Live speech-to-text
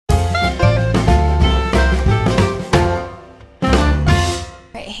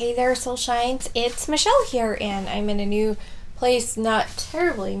Hey there, Soul Shines. It's Michelle here, and I'm in a new place. Not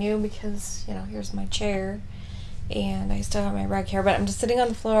terribly new because, you know, here's my chair, and I still have my rug here, but I'm just sitting on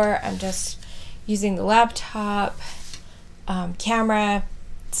the floor. I'm just using the laptop camera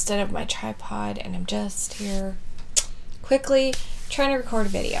instead of my tripod, and I'm just here quickly trying to record a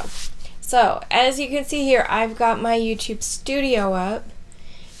video. So, as you can see here, I've got my YouTube studio up,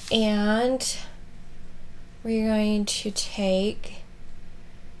 and we're going to take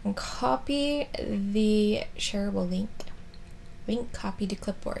and copy the shareable link copy to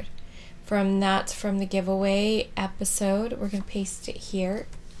clipboard from the giveaway episode. We're going to paste it here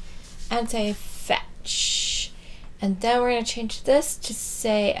and say fetch, and then we're going to change this to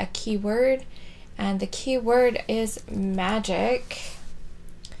say a keyword, and the keyword is magic,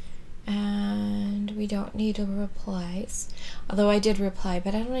 and we don't need replies, although I did reply,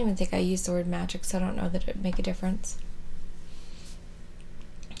 but I don't even think I used the word magic, so I don't know that it would make a difference.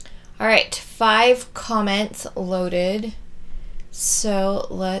 Alright, 5 comments loaded, so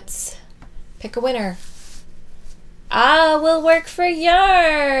let's pick a winner. Will work for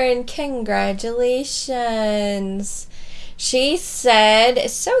yarn. Congratulations. She said,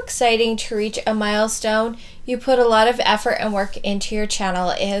 it's so exciting to reach a milestone. You put a lot of effort and work into your channel.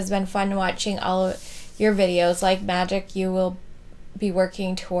 It has been fun watching all of your videos. Like magic, you will be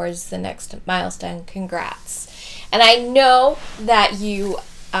working towards the next milestone. Congrats. And I know that you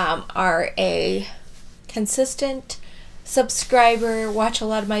are a consistent subscriber, watch a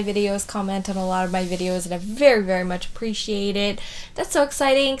lot of my videos, comment on a lot of my videos, and I very, very much appreciate it. That's so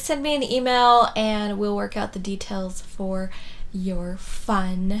exciting. Send me an email and we'll work out the details for your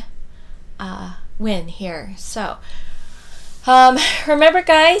fun win here. So remember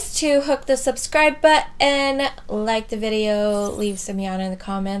guys to hook the subscribe button, like the video, leave some yarn in the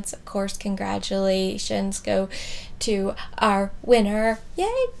comments. Of course, congratulations go to our winner.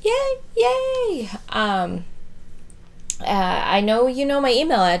 Yay, yay, yay. I know you know my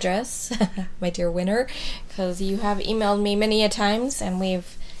email address, my dear winner, because you have emailed me many a times and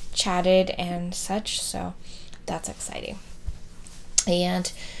we've chatted and such, so that's exciting.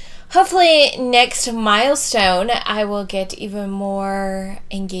 And hopefully next milestone I will get even more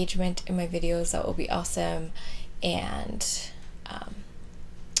engagement in my videos. That will be awesome. And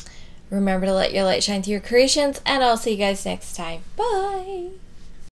remember to let your light shine through your creations, and I'll see you guys next time. Bye!